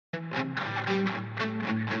Welcome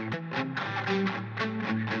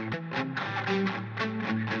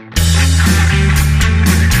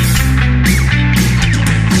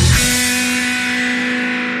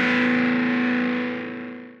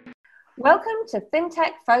to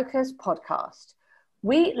Fintech Focus Podcast.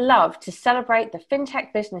 We love to celebrate the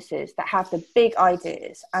fintech businesses that have the big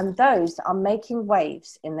ideas and those that are making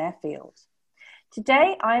waves in their field.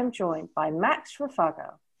 Today, I am joined by Max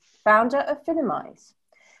Rofagha, founder of Finimize.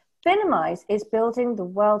 Finimize is building the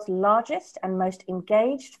world's largest and most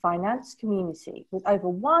engaged finance community with over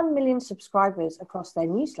 1 million subscribers across their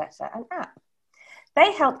newsletter and app.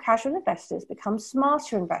 They help casual investors become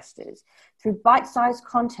smarter investors through bite-sized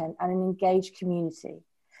content and an engaged community.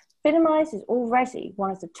 Finimize is already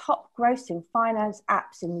one of the top grossing finance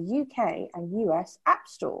apps in the UK and US App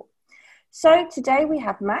Store. So today we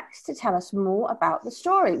have Max to tell us more about the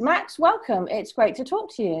story. Max, welcome. It's great to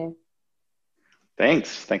talk to you.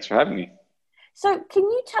 Thanks for having me. So can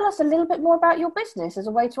you tell us a little bit more about your business as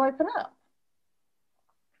a way to open up?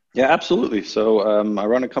 Yeah, absolutely. So I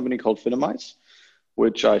run a company called Finimize,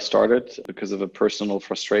 which I started because of a personal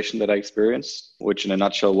frustration that I experienced, which in a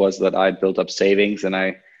nutshell was that I had built up savings and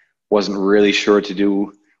I wasn't really sure to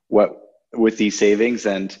do what with these savings.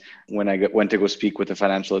 And when I went to go speak with a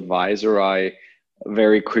financial advisor, I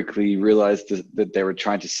very quickly realized that they were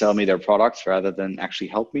trying to sell me their products rather than actually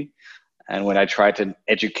help me. And when I tried to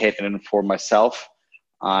educate and inform myself,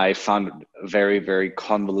 I found a very, very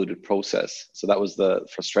convoluted process. So that was the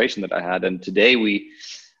frustration that I had. And today we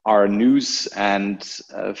are a news and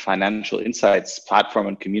financial insights platform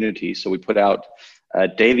and community. So we put out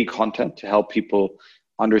daily content to help people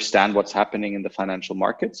understand what's happening in the financial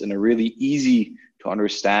markets in a really easy to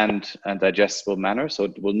understand and digestible manner. So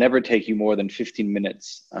it will never take you more than 15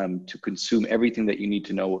 minutes to consume everything that you need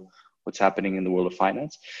to know what's happening in the world of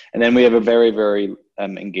finance. And then we have a very, very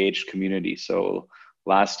engaged community. So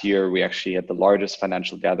last year, we actually had the largest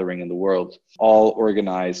financial gathering in the world, all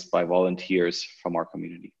organized by volunteers from our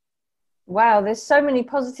community. Wow, there's so many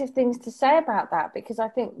positive things to say about that, because I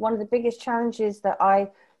think one of the biggest challenges that I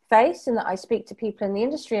face and that I speak to people in the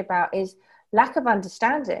industry about is lack of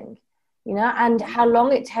understanding, and how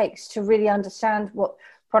long it takes to really understand what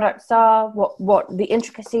products are, what the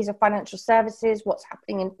intricacies of financial services, what's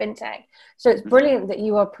happening in fintech. So it's brilliant that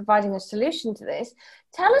you are providing a solution to this.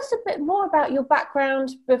 Tell us a bit more about your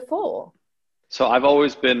background before. So I've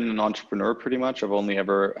always been an entrepreneur pretty much. I've only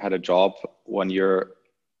ever had a job 1 year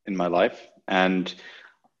in my life. And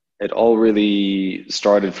it all really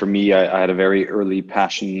started for me. I had a very early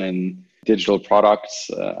passion in digital products.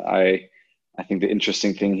 I think the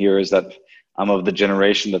interesting thing here is that I'm of the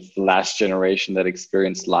generation that's the last generation that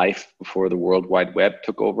experienced life before the World Wide Web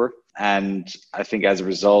took over. And I think as a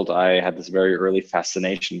result, I had this very early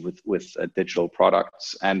fascination with digital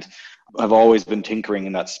products. And I've always been tinkering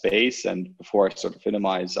in that space. And before I started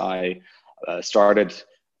Finimize, I started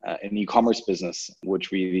an e-commerce business,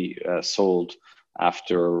 which we sold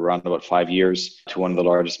after around about 5 years to one of the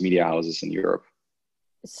largest media houses in Europe.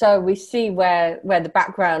 So we see where the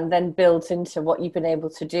background then builds into what you've been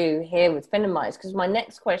able to do here with Finimize. Because my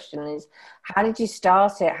next question is, how did you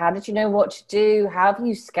start it? How did you know what to do? How have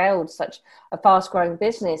you scaled such a fast growing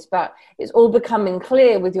business? But it's all becoming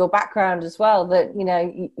clear with your background as well that,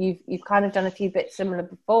 you've kind of done a few bits similar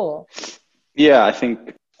before. Yeah, I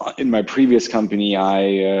think in my previous company,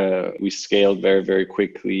 we scaled very, very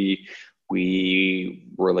quickly. We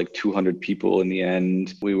were like 200 people in the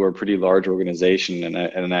end. We were a pretty large organization,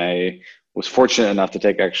 and I was fortunate enough to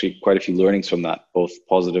take actually quite a few learnings from that, both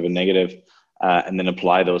positive and negative, and then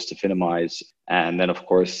apply those to Finimize. And then, of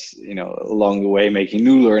course, along the way, making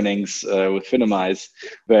new learnings with Finimize.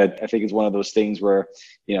 But I think it's one of those things where,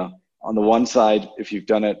 on the one side, if you've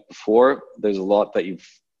done it before, there's a lot that you've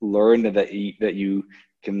learned and that you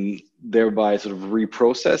can thereby sort of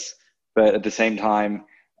reprocess. But at the same time,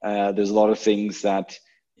 there's a lot of things that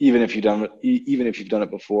even if you've done it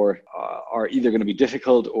before, are either going to be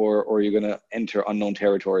difficult or you're going to enter unknown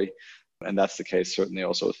territory, and that's the case certainly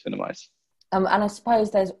also with Finimize. And I suppose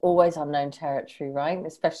there's always unknown territory, right?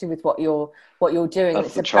 Especially with what you're doing.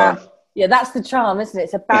 That's the charm. Yeah, that's the charm, isn't it?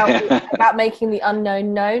 It's about making the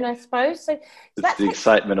unknown known, I suppose. So it's the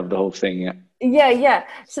excitement of the whole thing. Yeah.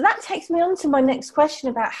 So that takes me on to my next question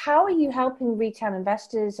about how are you helping retail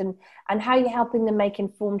investors and how you're helping them make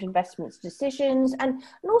informed investment decisions, and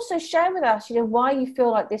also share with us, why you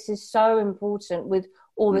feel like this is so important with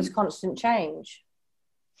all this constant change.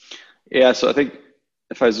 Yeah, so I think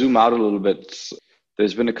if I zoom out a little bit,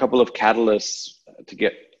 there's been a couple of catalysts to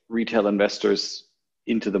get retail investors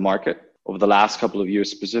into the market over the last couple of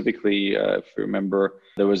years. Specifically, if you remember,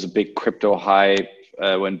 there was a big crypto hype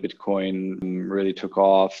when Bitcoin really took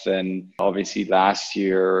off. Then obviously last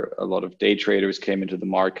year, a lot of day traders came into the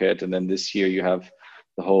market. And then this year you have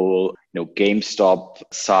the whole, GameStop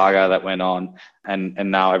saga that went on. And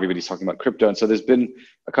now everybody's talking about crypto. And so there's been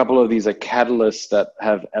a couple of these catalysts that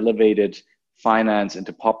have elevated finance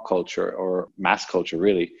into pop culture or mass culture,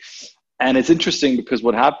 really. And it's interesting because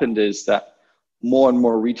what happened is that more and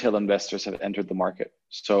more retail investors have entered the market.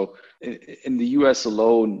 So in the US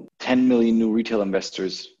alone, 10 million new retail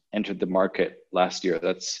investors entered the market last year.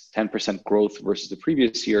 That's 10% growth versus the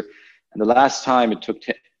previous year. And the last time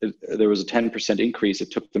there was a 10% increase,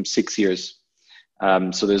 it took them 6 years.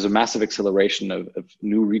 So there's a massive acceleration of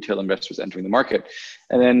new retail investors entering the market.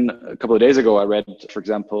 And then a couple of days ago, I read, for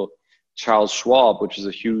example, Charles Schwab, which is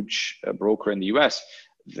a huge broker in the US,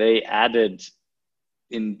 they added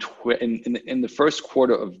in the first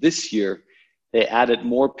quarter of this year, they added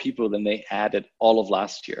more people than they added all of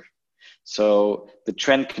last year. So the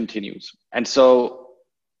trend continues. And so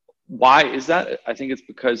why is that? I think it's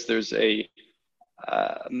because there's a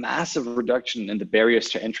massive reduction in the barriers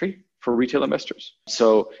to entry for retail investors.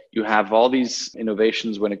 So you have all these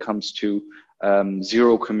innovations when it comes to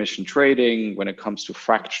zero commission trading, when it comes to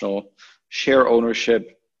fractional share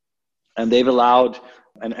ownership, and they've allowed,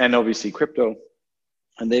 and obviously crypto,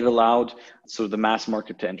 and they've allowed sort of the mass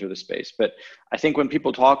market to enter the space. But I think when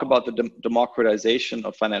people talk about the democratization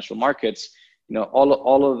of financial markets,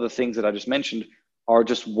 all of the things that I just mentioned are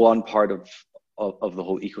just one part of the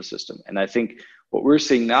whole ecosystem. And I think what we're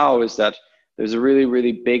seeing now is that there's a really,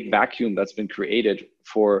 really big vacuum that's been created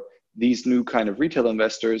for these new kind of retail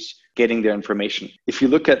investors getting their information. If you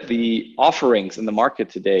look at the offerings in the market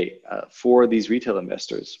today for these retail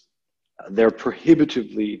investors, they're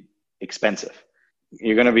prohibitively expensive.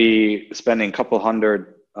 You're going to be spending a couple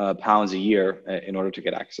 £100 a year in order to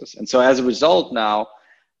get access. And so as a result now,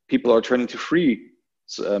 people are turning to free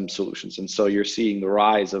solutions. And so you're seeing the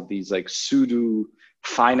rise of these pseudo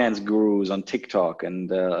finance gurus on TikTok. And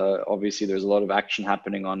obviously there's a lot of action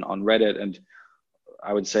happening on Reddit. And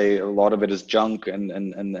I would say a lot of it is junk and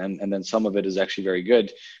then some of it is actually very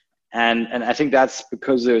good. And I think that's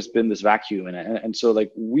because there's been this vacuum. And so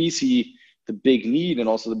we see the big need and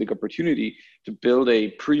also the big opportunity to build a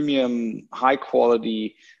premium, high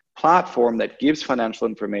quality platform that gives financial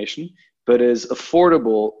information, but is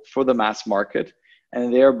affordable for the mass market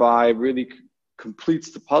and thereby really completes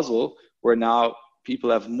the puzzle where now people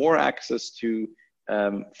have more access to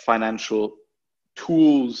financial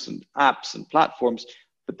tools and apps and platforms,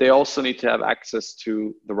 but they also need to have access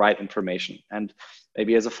to the right information. And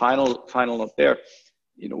maybe as a final note there,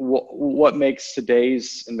 what makes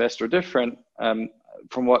today's investor different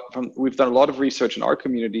we've done a lot of research in our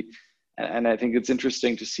community, and I think it's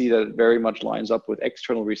interesting to see that it very much lines up with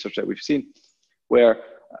external research that we've seen, where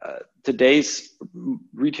today's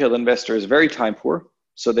retail investor is very time poor,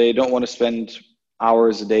 so they don't want to spend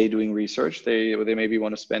hours a day doing research. They maybe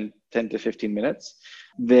want to spend 10 to 15 minutes.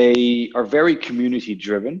 They are very community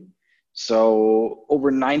driven. So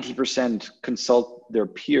over 90% consult their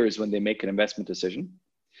peers when they make an investment decision.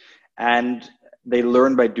 And they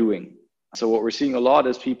learn by doing. So what we're seeing a lot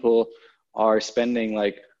is people are spending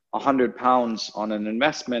 £100 on an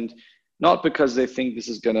investment, not because they think this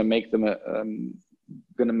is going to make them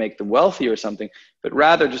wealthy or something, but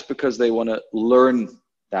rather just because they want to learn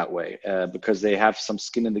that way, because they have some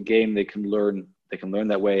skin in the game. They can learn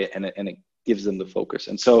that way, and it gives them the focus.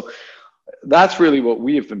 And so that's really what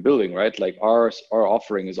we have been building, right? Our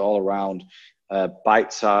offering is all around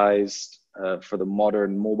bite-sized for the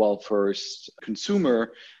modern mobile-first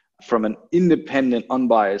consumer from an independent,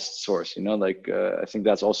 unbiased source. I think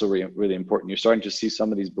that's also really, really important. You're starting to see some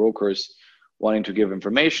of these brokers wanting to give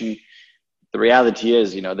information. The reality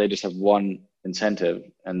is, they just have one incentive,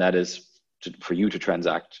 and that is for you to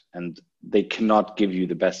transact, and they cannot give you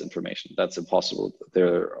the best information. That's impossible.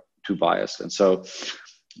 They're too biased. And so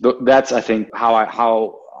that's, I think, how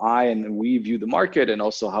I and we view the market, and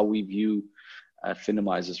also how we view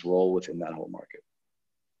Finimize's role within that whole market.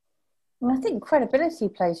 And I think credibility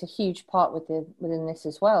plays a huge part within this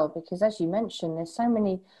as well, because as you mentioned, there's so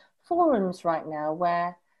many forums right now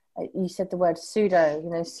where you said the word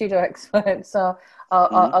pseudo experts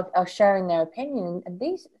are sharing their opinion, and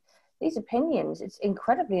these opinions, it's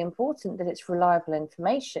incredibly important that it's reliable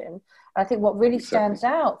information. I think what really stands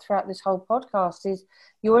out throughout this whole podcast is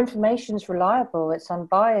your information is reliable, it's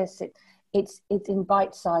unbiased, it's in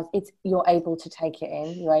bite size. You're able to take it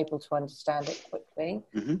in. You're able to understand it quickly.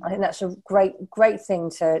 I think that's a great thing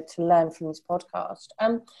to learn from this podcast.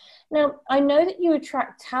 Now, I know that you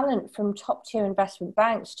attract talent from top tier investment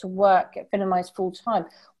banks to work at Finimize full time.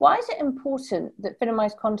 Why is it important that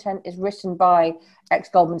Finimize content is written by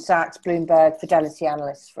ex-Goldman Sachs, Bloomberg, Fidelity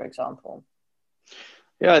analysts, for example?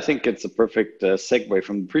 Yeah, I think it's a perfect segue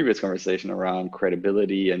from the previous conversation around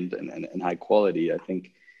credibility and high quality. I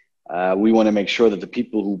think we want to make sure that the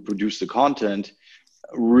people who produce the content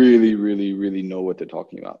really, really, really know what they're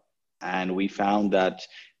talking about. And we found that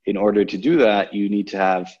in order to do that, you need to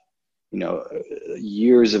have,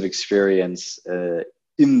 years of experience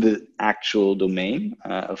in the actual domain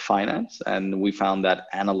of finance. And we found that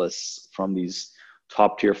analysts from these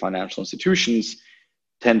top tier financial institutions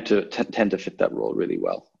tend to fit that role really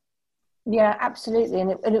well. Yeah, absolutely.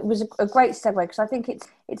 And it was a great segue, because I think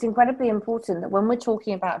it's incredibly important that when we're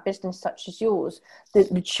talking about a business such as yours,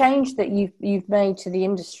 the change that you've made to the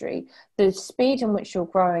industry, the speed in which you're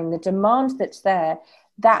growing, the demand that's there,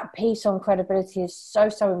 that piece on credibility is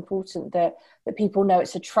so important that people know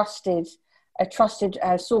it's a trusted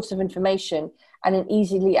source of information and an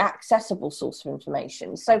easily accessible source of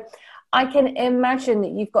information. So I can imagine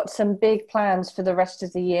that you've got some big plans for the rest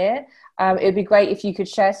of the year. It would be great if you could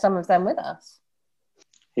share some of them with us.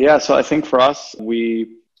 Yeah, so I think for us,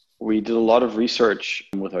 we did a lot of research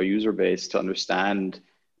with our user base to understand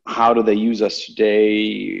how do they use us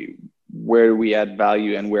today, where do we add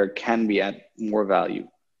value, and where can we add more value.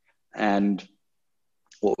 And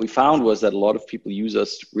what we found was that a lot of people use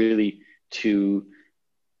us really to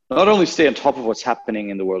not only stay on top of what's happening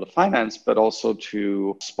in the world of finance, but also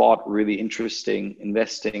to spot really interesting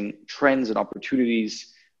investing trends and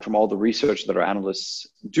opportunities from all the research that our analysts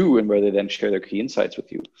do, and where they then share their key insights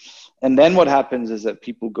with you. And then what happens is that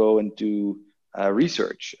people go and do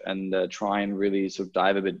research and try and really sort of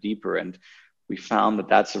dive a bit deeper. And we found that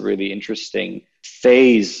that's a really interesting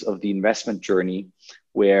phase of the investment journey,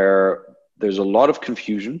 where there's a lot of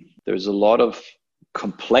confusion, there's a lot of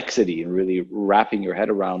complexity in really wrapping your head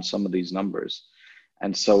around some of these numbers.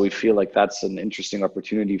 And so we feel like that's an interesting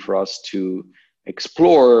opportunity for us to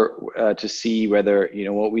explore, to see whether,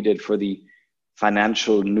 what we did for the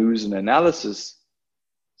financial news and analysis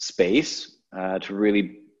space, to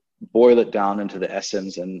really boil it down into the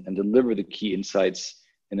essence and deliver the key insights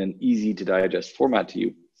in an easy to digest format to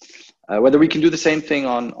you. Whether we can do the same thing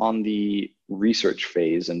on the research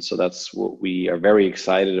phase. And so that's what we are very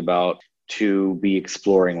excited about to be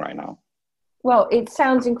exploring right now. Well, it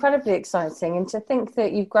sounds incredibly exciting, and to think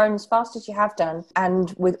that you've grown as fast as you have done,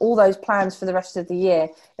 and with all those plans for the rest of the year,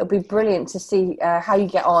 it'll be brilliant to see how you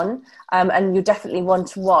get on, and you're definitely one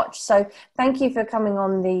to watch. So thank you for coming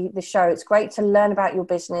on the show. It's great to learn about your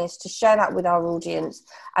business, to share that with our audience,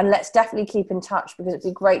 and let's definitely keep in touch, because it'd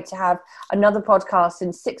be great to have another podcast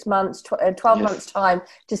in 6 months, 12 months time,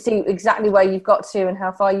 to see exactly where you've got to and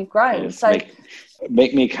how far you've grown. Yes, so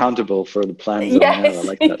make me accountable for the plans. Yes, I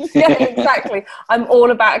like that. Yeah, exactly. I'm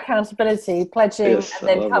all about accountability, pledging, and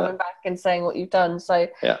then coming back and saying what you've done. So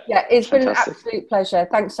yeah, it's been an absolute pleasure.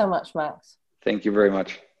 Thanks so much, Max. Thank you very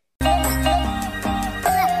much.